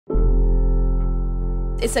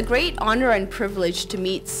It's a great honor and privilege to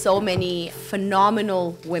meet so many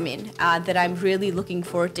phenomenal women that I'm really looking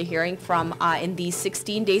forward to hearing from in these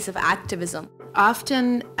 16 days of activism.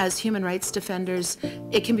 Often as human rights defenders,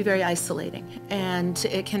 it can be very isolating and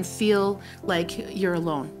it can feel like you're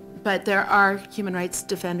alone. But there are human rights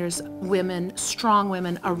defenders, women, strong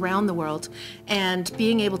women around the world, and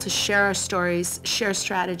being able to share our stories, share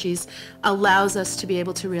strategies, allows us to be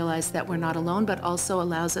able to realize that we're not alone, but also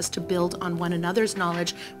allows us to build on one another's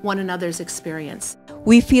knowledge, one another's experience.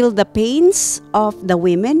 We feel the pains of the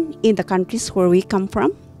women in the countries where we come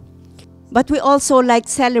from, but we also like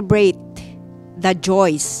celebrate the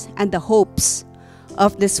joys and the hopes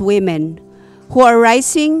of these women who are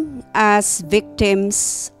rising as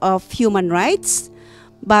victims of human rights,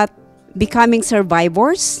 but becoming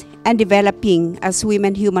survivors and developing as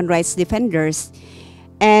women human rights defenders,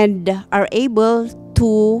 and are able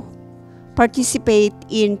to participate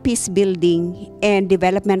in peace building and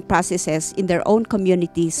development processes in their own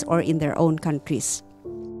communities or in their own countries.